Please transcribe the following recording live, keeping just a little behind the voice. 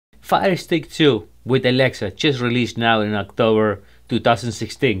Fire Stick 2 with Alexa, just released now in October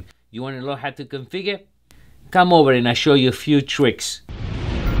 2016. You want to learn how to configure? Come over and I'll show you a few tricks.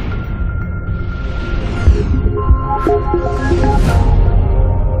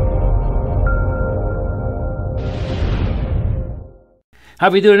 How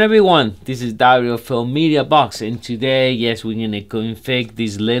we doing, everyone? This is Dario from MediaBox, and today, yes, we're gonna configure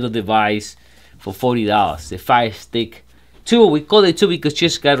this little device for $40, the Fire Stick 2. We call it 2 because it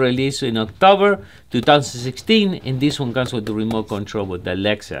just got released in October 2016, and this one comes with the remote control with the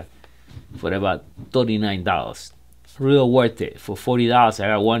Alexa for about $39. Real worth it. For $40, I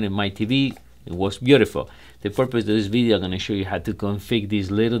got one in my TV. It works beautiful. The purpose of this video, I'm gonna show you how to configure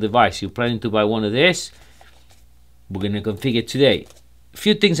this little device. You're planning to buy one of this? We're gonna configure it today. A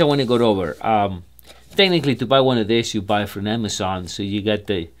few things I want to go over. Technically, to buy one of these, you buy from Amazon, so you got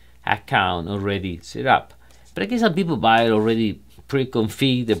the account already set up. But I guess some people buy it already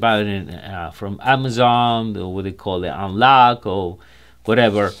pre-configured. They buy it from Amazon, or what they call it, unlock or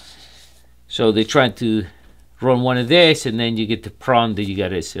whatever. So they try to run one of this, and then you get the prompt that you got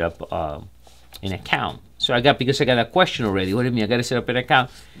to set up an account. So because I got a question already. What do you mean I got to set up an account?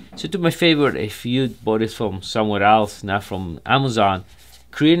 So do my favor, if you bought it from somewhere else, not from Amazon,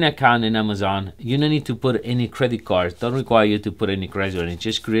 create an account in Amazon. You don't need to put any credit cards. Don't require you to put any credit on it.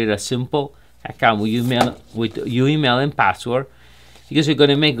 Just create a simple account with your email and password, because it's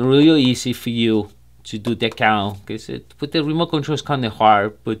gonna make it really easy for you to do the account. Because with the remote control is kind of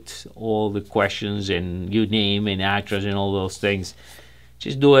hard. Put all the questions and your name and address and all those things.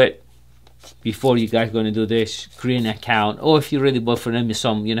 Just do it before you guys gonna do this. Create an account, or if you already bought from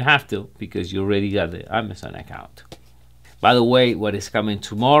Amazon, you don't have to because you already got the Amazon account. By the way, what is coming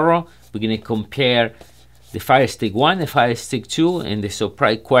tomorrow, we're gonna compare the Fire Stick 1, the Fire Stick 2, and the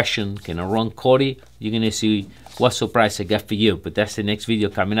surprise question. Can I run Cody? You're gonna see what surprise I got for you, but that's the next video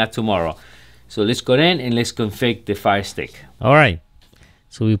coming out tomorrow. So let's go in and let's configure the Fire Stick. All right,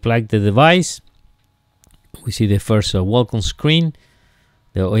 so we plug the device. We see the first welcome screen.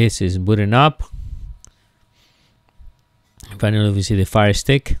 The OS is booting up. Finally, we see the Fire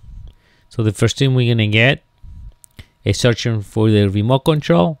Stick. So the first thing we're gonna get is searching for the remote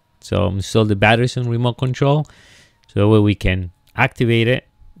control. So install the batteries and remote control, so that way we can activate it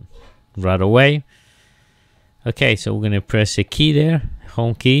right away. Okay, so we're gonna press a key there,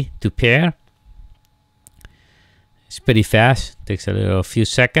 home key, to pair. It's pretty fast, takes a few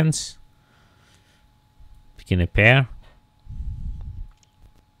seconds. Begin a pair.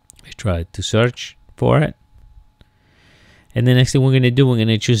 I try to search for it. And the next thing we're gonna do, we're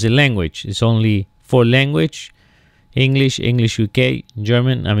gonna choose the language. It's only 4 languages. English, UK,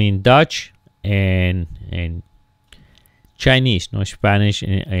 German, Dutch, and Chinese, no Spanish,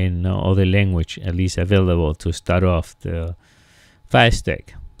 and no other language at least available to start off the Fire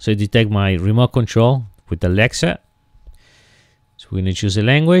Stick. So detect my remote control with Alexa. So we're gonna choose a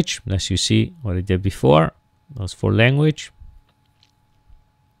language, as you see what I did before, those 4 languages.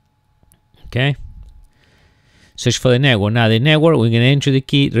 Okay. Search for the network. Now the network, we're going to enter the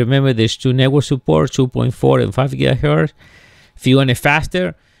key. Remember, there's 2 network support, 2.4 and 5 gigahertz. If you want it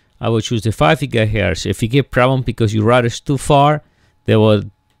faster, I will choose the 5 gigahertz. If you get problem because your router is too far, I will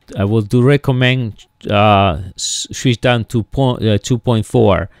recommend switch down to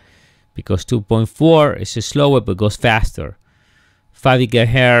 2.4, because 2.4 is slower but goes faster. 5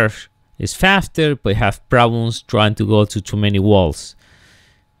 gigahertz is faster but have problems trying to go to too many walls.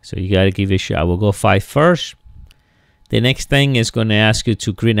 So you got to give it a shot. I will go 5 first. The next thing is going to ask you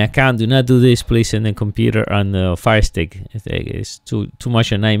to create an account. Do not do this, please, in the computer on the Fire Stick. It's too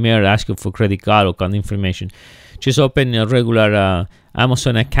much a nightmare to ask you for credit card or account information. Just open a regular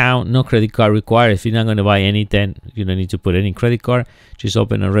Amazon account. No credit card required. If you're not going to buy anything, you don't need to put any credit card. Just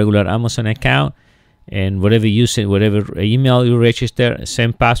open a regular Amazon account, and whatever you use, whatever email you register,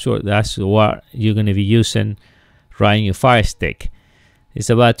 same password, that's what you're going to be using right in your Fire Stick. It's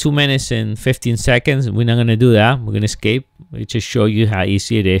about 2 minutes and 15 seconds. We're not going to do that. We're going to escape. We just show you how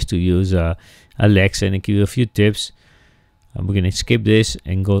easy it is to use Alexa, and give you a few tips. We're going to escape this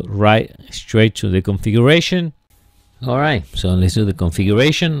and go straight to the configuration. All right, so let's do the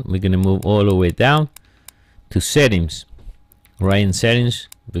configuration. We're going to move all the way down to settings. Right in settings,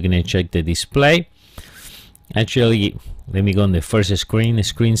 we're going to check the display. Actually, let me go on the first screen,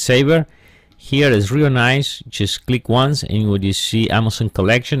 screensaver. Here is real nice. Just click once and when you see Amazon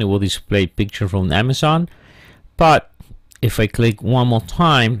collection, it will display picture from Amazon. But if I click one more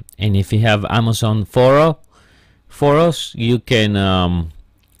time, and if you have Amazon photos, you can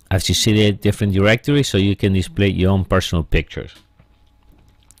as you see the different directories, so you can display your own personal pictures.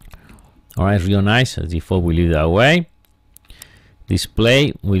 All right, real nice. As default, we leave that way.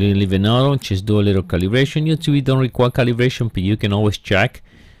 Display, we will leave an auto, just do a little calibration. YouTube don't require calibration, but you can always check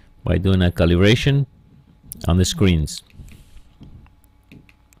by doing a calibration on the screens.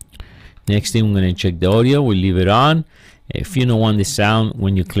 Next thing, we're going to check the audio. We leave it on. If you don't want the sound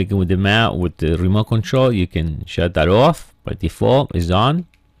when you click it with the mouse, with the remote control, you can shut that off. By default, it's on.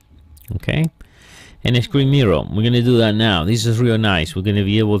 Okay. And a screen mirror. We're going to do that now. This is real nice. We're going to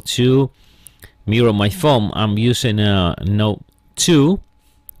be able to mirror my phone. I'm using a Note 2.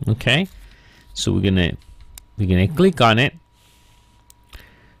 Okay. So we're gonna click on it.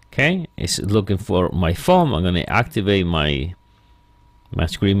 Okay. It's looking for my phone. I'm going to activate my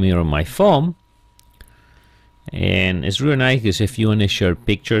screen mirror on my phone. And it's really nice because if you want to share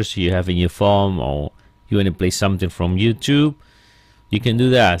pictures you have in your phone, or you want to play something from YouTube, you can do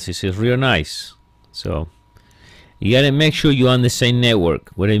that. This is real nice. So you got to make sure you're on the same network.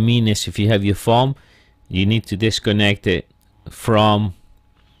 What I mean is, if you have your phone, you need to disconnect it from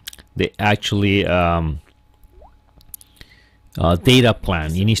the actually data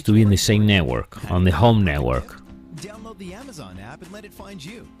plan. It needs to be in the same network, on the home network. Download the Amazon app and let it find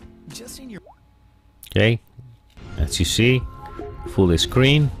you. Just in your... Okay, as you see, full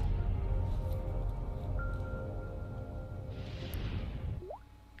screen.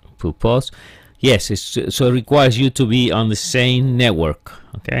 Full pause. Yes, so it requires you to be on the same network.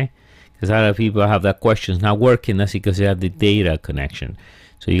 Okay, because a lot of people have that question, it's not working. That's because they have the data connection.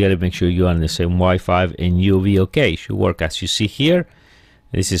 So you got to make sure you're on the same Wi-Fi and you'll be okay. It should work. As you see here,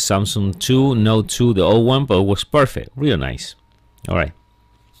 this is Samsung 2 Note 2, the old one, but it was perfect, real nice. All right,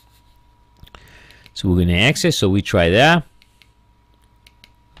 so we're gonna exit. So we try that.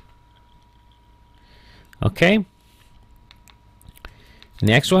 Okay,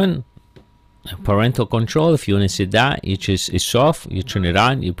 next one, parental control. If you want to see that, it's off, you turn it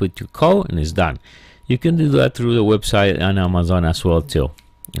on, you put your code, and it's done. You can do that through the website on Amazon as well too.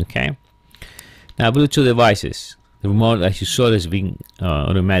 Okay, now Bluetooth devices. The remote, as you saw, is being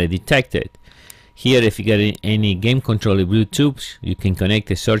automatically detected. Here, if you get any game controller Bluetooth, you can connect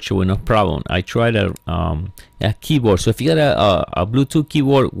the searcher with no problem. I tried a keyboard. So if you got a Bluetooth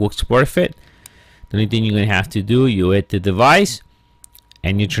keyboard, works perfect. The only thing you're going to have to do, you hit the device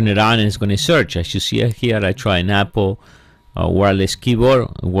and you turn it on, and it's going to search. As you see here, I try an Apple wireless keyboard.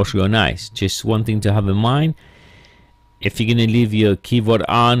 It works real nice. Just one thing to have in mind: if you're going to leave your keyboard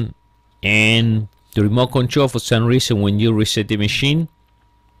on and the remote control, for some reason, when you reset the machine,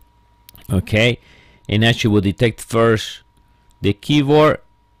 okay, and actually will detect first the keyboard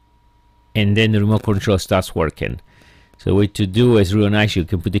and then the remote control starts working. So the way to do is real nice. You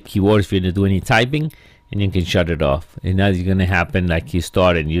can put the keyboard if you're going to do any typing, and you can shut it off. And now it's going to happen like you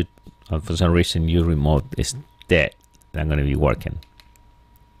started, and you, for some reason, your remote is dead. Not going to be working.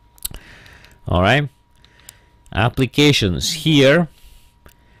 All right, applications here.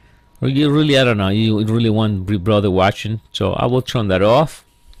 You really, I don't know, you really want Big Brother watching, so I will turn that off.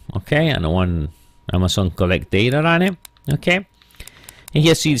 Okay, I don't want Amazon collect data on it. Okay, and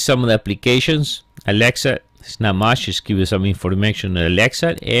here see some of the applications. Alexa, it's not much, just give you some information on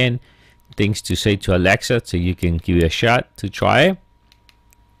Alexa and things to say to Alexa, so you can give it a shot to try it.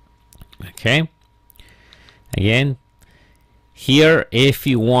 Okay, again, here, if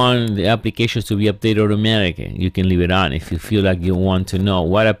you want the applications to be updated automatically, you can leave it on. If you feel like you want to know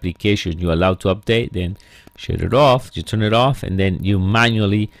what application you're allowed to update, then shut it off. You turn it off, and then you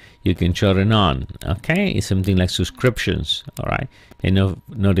manually you can turn it on. Okay, it's something like subscriptions. All right, and no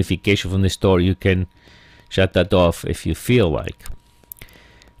notification from the store, you can shut that off if you feel like.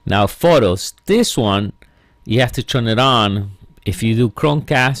 Now photos, this one you have to turn it on. If you do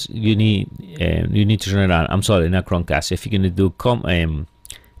Chromecast, you need to turn it on. I'm sorry, not Chromecast. If you're gonna do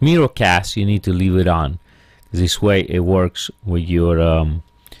Mirrorcast, you need to leave it on. This way it works with your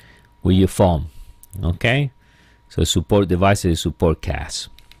phone. Okay, so support devices, support cast.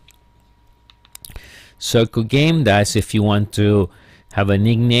 Circle game, that's if you want to have a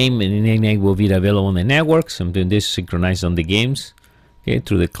nickname, and the nickname will be available on the network. Something this synchronized on the games, okay,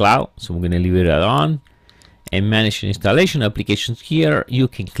 through the cloud. So we're gonna leave it on. And manage installation applications. Here you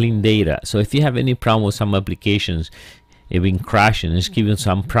can clean data. So if you have any problem with some applications, it's been crashing, it's giving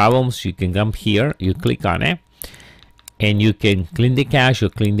some problems, you can come here, you click on it, and you can clean the cache or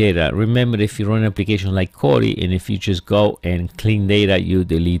clean data. Remember, if you run an application like Cody, and if you just go and clean data, you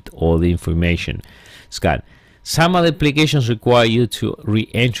delete all the information. Scott, some of the applications require you to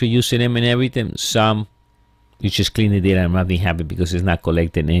re-enter username and everything. Some you just clean the data and nothing happens because it's not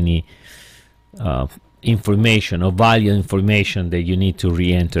collecting any information or value information that you need to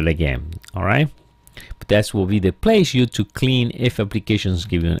re-enter again. All right, but that will be the place you to clean if applications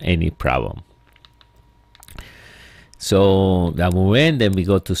give you any problem. So that move in, then we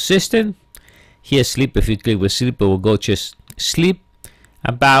go to system. Here sleep, if you click with sleep, it will go just sleep.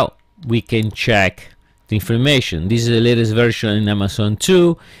 About, we can check the information. This is the latest version in Amazon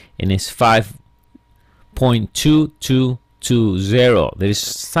 2, and it's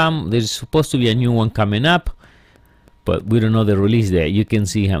 5.2220. There's supposed to be a new one coming up, but we don't know the release date. You can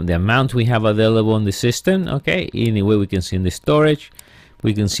see the amount we have available in the system. Okay, anyway, we can see in the storage,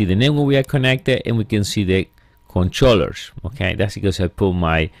 we can see the network we are connected, and we can see the controllers. Okay, that's because I put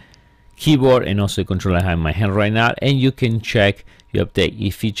my keyboard and also the controller I have in my hand right now, and you can check your update.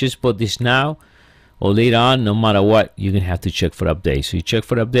 If you just put this now or later on, no matter what, you're gonna have to check for update. So you check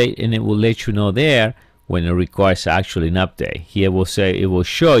for update, and it will let you know there when it requires actually an update. Here will say, it will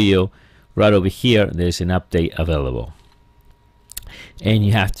show you right over here there's an update available, and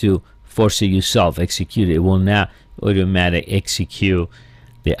you have to force it yourself, execute it. It will not automatically execute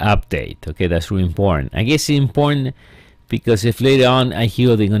the update. Okay, that's really important. I guess it's important because if later on I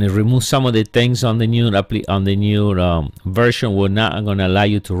hear they're going to remove some of the things on the new version, we're not going to allow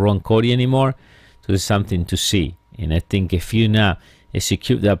you to run Kodi anymore. So there's something to see, and I think if you now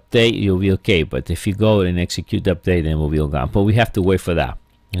execute the update, you'll be okay. But if you go and execute the update, then we'll be all gone. But we have to wait for that.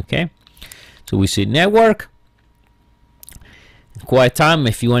 Okay, so we see network quiet time.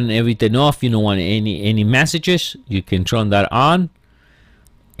 If you want everything off, you don't want any messages, you can turn that on,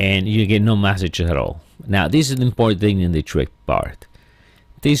 and you get no messages at all. Now this is the important thing in the trick part.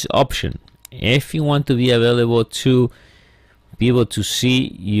 This option, if you want to be available to be able to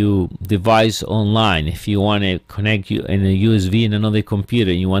see your device online, if you want to connect you in a USB in another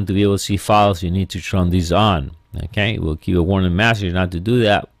computer, you want to be able to see files, you need to turn this on. Okay, we'll give a warning message not to do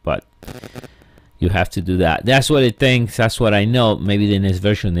that, but you have to do that. That's what it thinks. That's what I know. Maybe the next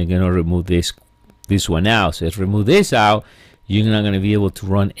version they're gonna remove this one out. So if remove this out, you're not gonna be able to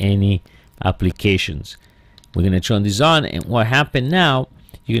run any applications. We're gonna turn this on, and what happened now,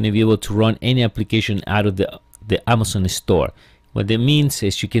 you're gonna be able to run any application out of the Amazon store. What that means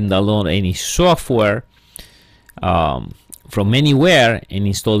is you can download any software from anywhere and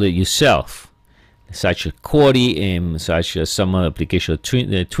install it yourself, such as Kodi and such as some other application,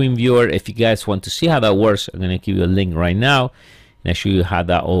 Twin Viewer. If you guys want to see how that works, I'm gonna give you a link right now and I'll show you how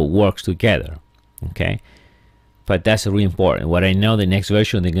that all works together. Okay, but that's really important. What I know, the next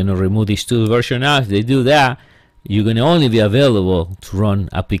version they're gonna remove these two versions now. If they do that, you're gonna only be available to run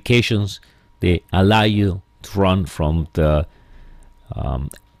applications they allow you to run from the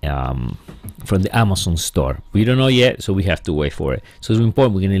Amazon store. We don't know yet, so we have to wait for it. So it's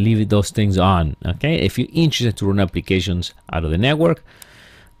important. We're going to leave those things on. Okay, if you're interested to run applications out of the network,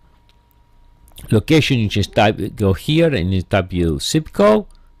 location, you just go here and you type your zip code.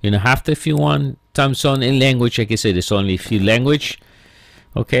 You don't have to if you want. Time zone and language, like I said, there's only a few language.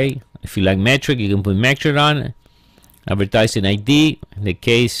 Okay, if you like metric, you can put metric on. Advertising ID, in the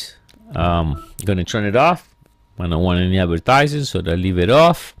case, I'm going to turn it off. I don't want any advertising, so I'll leave it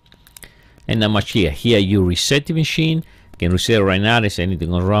off. And not much here. Here you reset the machine. You can reset it right now. There's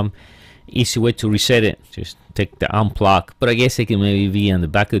anything on ROM. Easy way to reset it. Just take the unplug. But I guess it can maybe be on the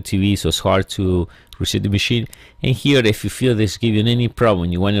back of the TV, so it's hard to reset the machine. And here, if you feel this giving you any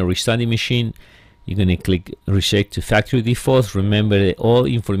problem, you want to restart the machine, you're going to click reset to factory defaults. Remember that all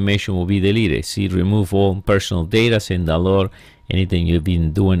information will be deleted. See, remove all personal data, send download anything you've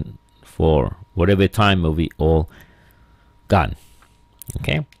been doing for whatever time will be all gone.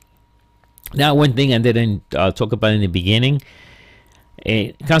 Okay, now one thing I didn't talk about in the beginning,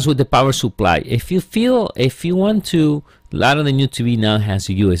 it comes with the power supply. If you want to, a lot of the new TV now has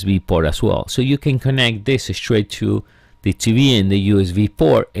a USB port as well, so you can connect this straight to the TV and the USB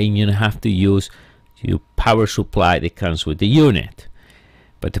port, and you don't have to use your power supply that comes with the unit.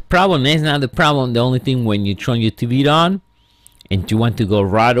 But the problem is not the problem. The only thing, when you turn your TV on and you want to go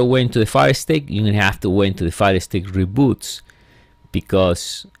right away into the Fire Stick, you're gonna have to wait until the Fire Stick reboots,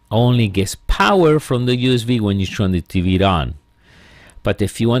 because only gets power from the USB when you turn the TV on. But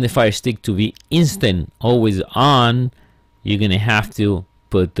if you want the Fire Stick to be instant, always on, you're gonna have to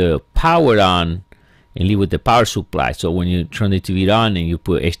put the power on and leave with the power supply. So when you turn the TV on and you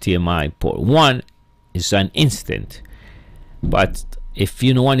put HDMI port 1, it's an instant. But if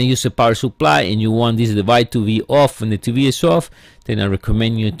you don't want to use a power supply and you want this device to be off when the TV is off, then I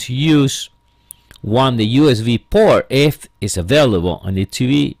recommend you to use the USB port. If it's available on the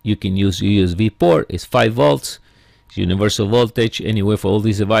TV, you can use a USB port. It's 5 volts, it's universal voltage anywhere for all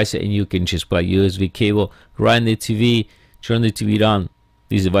these devices, and you can just plug USB cable right in the TV, turn the TV on,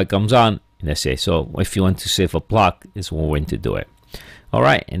 this device comes on, and that's it. So if you want to save a plug, it's one way to do it. All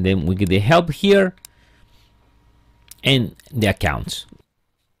right, and then we get the help here and the accounts.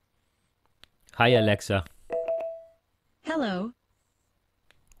 Hi Alexa. Hello.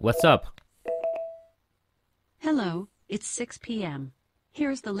 What's up? Hello, it's 6 p.m.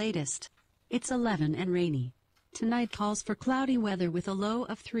 Here's the latest. It's 11 and rainy. Tonight calls for cloudy weather with a low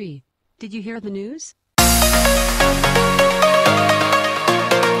of 3. Did you hear the news?